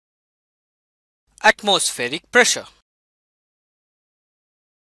Atmospheric pressure.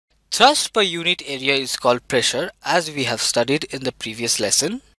 Thrust per unit area is called pressure, as we have studied in the previous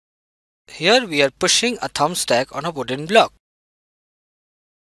lesson. Here we are pushing a thumbtack on a wooden block.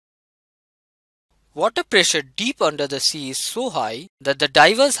 Water pressure deep under the sea is so high that the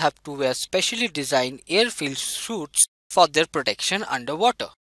divers have to wear specially designed air-filled suits for their protection underwater.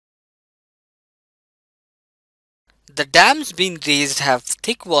 The dams being raised have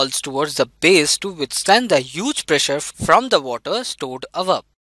thick walls towards the base to withstand the huge pressure from the water stored above.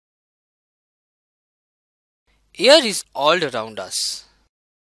 Air is all around us.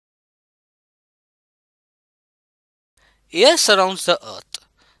 Air surrounds the earth.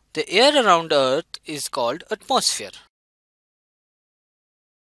 The air around Earth is called atmosphere.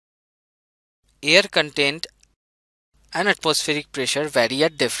 Air content and atmospheric pressure vary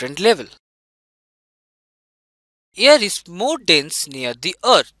at different levels. Air is more dense near the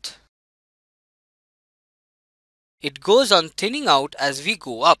Earth. It goes on thinning out as we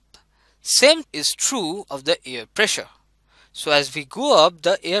go up. Same is true of the air pressure. So as we go up,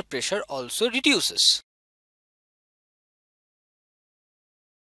 the air pressure also reduces.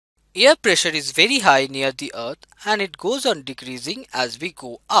 Air pressure is very high near the Earth and it goes on decreasing as we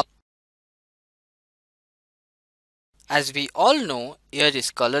go up. As we all know, air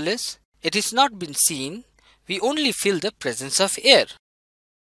is colorless. It is not been seen. We only feel the presence of air.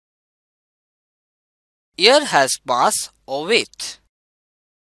 Air has mass or weight.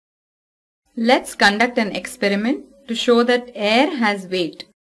 Let's conduct an experiment to show that air has weight.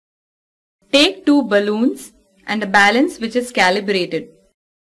 Take two balloons and a balance which is calibrated.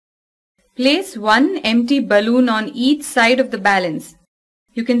 Place one empty balloon on each side of the balance.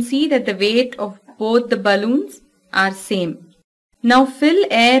 You can see that the weight of both the balloons are same. Now fill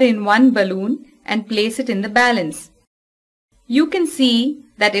air in one balloon and place it in the balance. You can see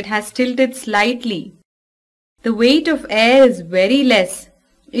that it has tilted slightly. The weight of air is very less.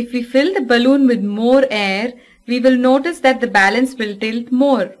 If we fill the balloon with more air, we will notice that the balance will tilt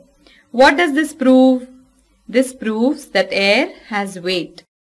more. What does this prove? This proves that air has weight.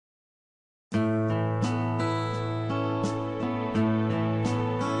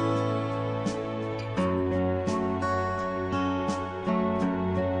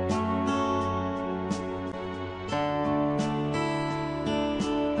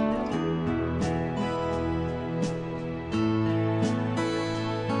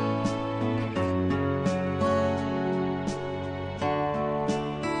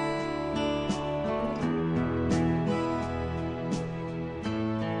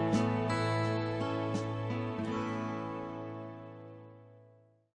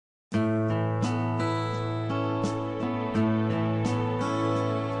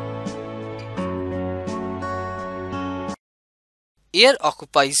 Air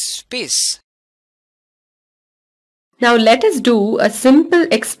occupies space. Now let us do a simple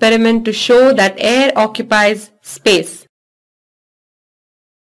experiment to show that air occupies space.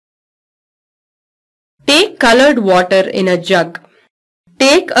 Take colored water in a jug.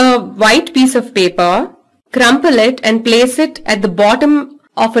 Take a white piece of paper, crumple it and place it at the bottom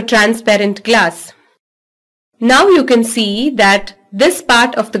of a transparent glass. Now you can see that this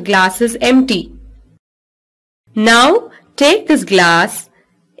part of the glass is empty. Now take this glass,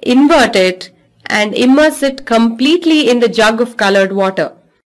 invert it and immerse it completely in the jug of colored water.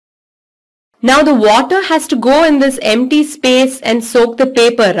 Now the water has to go in this empty space and soak the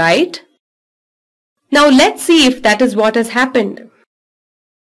paper, right? Now let's see if that is what has happened.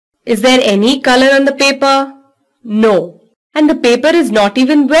 Is there any color on the paper? No. And the paper is not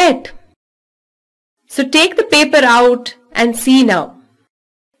even wet. So take the paper out and see now.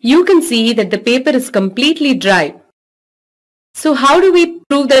 You can see that the paper is completely dry. So how do we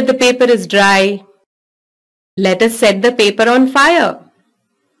prove that the paper is dry? Let us set the paper on fire.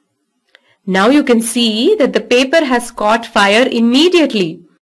 Now you can see that the paper has caught fire immediately.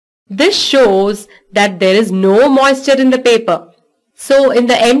 This shows that there is no moisture in the paper. So in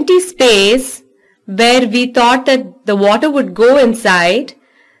the empty space where we thought that the water would go inside,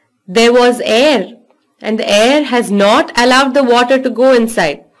 there was air and the air has not allowed the water to go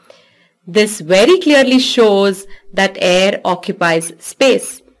inside. This very clearly shows that air occupies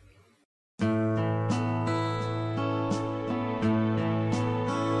space.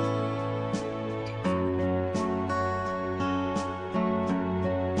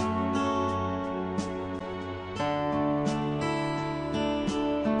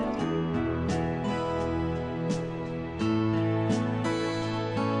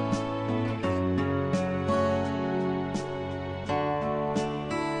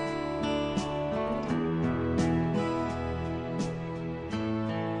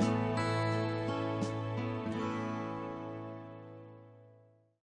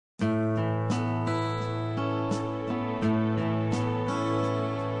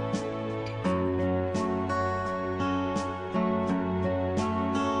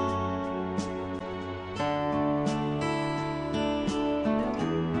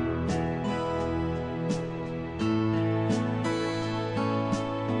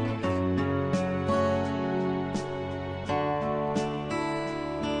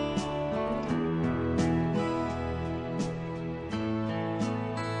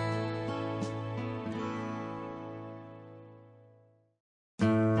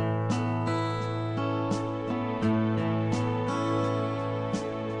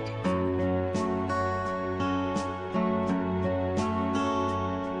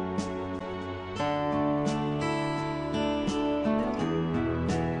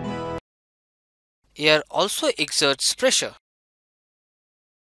 Air also exerts pressure.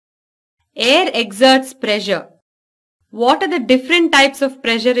 Air exerts pressure. What are the different types of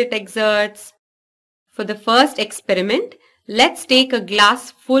pressure it exerts? For the first experiment, let's take a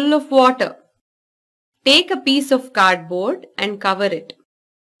glass full of water. Take a piece of cardboard and cover it.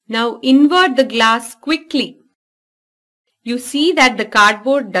 Now invert the glass quickly. You see that the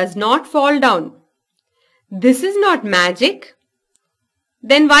cardboard does not fall down. This is not magic.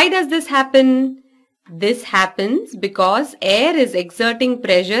 Then why does this happen? This happens because air is exerting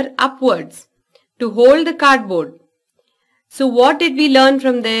pressure upwards to hold the cardboard. So what did we learn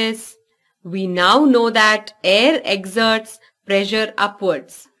from this? We now know that air exerts pressure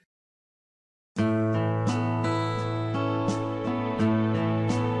upwards.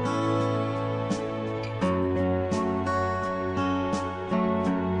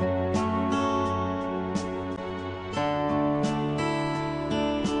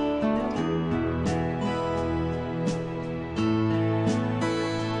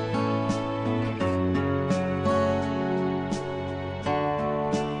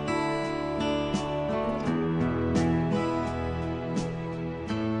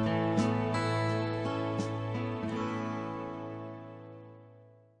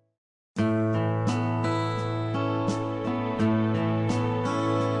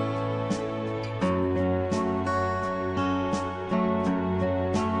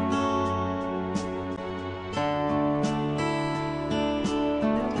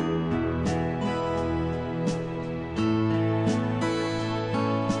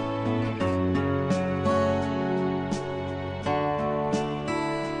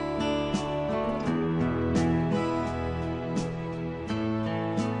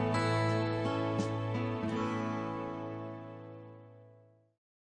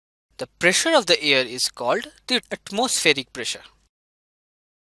 The pressure of the air is called the atmospheric pressure.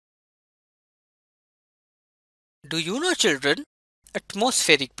 Do you know, children,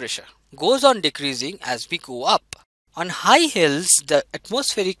 atmospheric pressure goes on decreasing as we go up. On high hills, the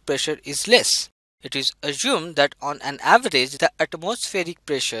atmospheric pressure is less. It is assumed that on an average, the atmospheric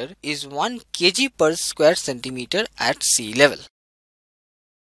pressure is 1 kg per square centimeter at sea level.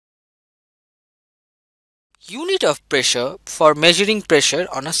 Unit of pressure for measuring pressure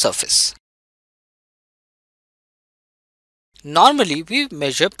on a surface. Normally, we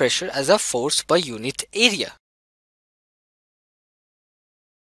measure pressure as a force per unit area.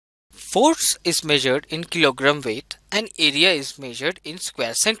 Force is measured in kilogram weight and area is measured in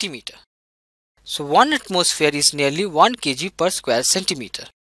square centimeter. So 1 atmosphere is nearly 1 kg per square centimeter.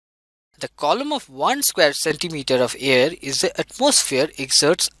 The column of 1 square centimeter of air is the atmosphere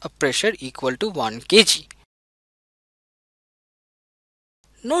exerts a pressure equal to 1 kg.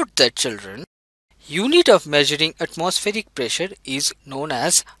 Note that, children, unit of measuring atmospheric pressure is known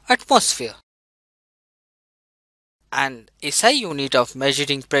as atmosphere. And SI unit of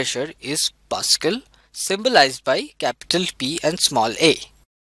measuring pressure is Pascal, symbolized by capital P and small a.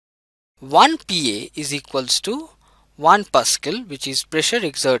 1 PA is equals to 1 Pascal, which is pressure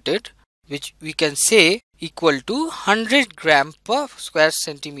exerted, which we can say equal to 100 gram per square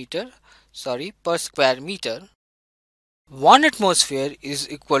meter. 1 atmosphere is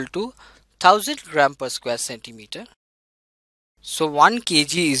equal to 1000 gram per square centimeter. So 1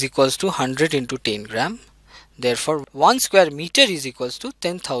 kg is equals to 100 into 10 gram. Therefore, 1 square meter is equals to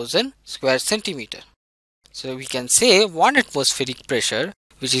 10,000 square centimeter. So we can say 1 atmospheric pressure,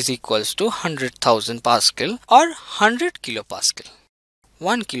 which is equals to 100,000 Pascal or 100 kilopascal.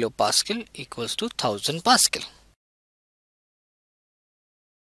 1 kilopascal equals to 1000 Pascal.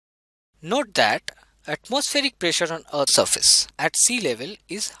 Note that atmospheric pressure on Earth's surface at sea level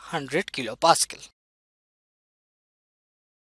is 100 kilopascal.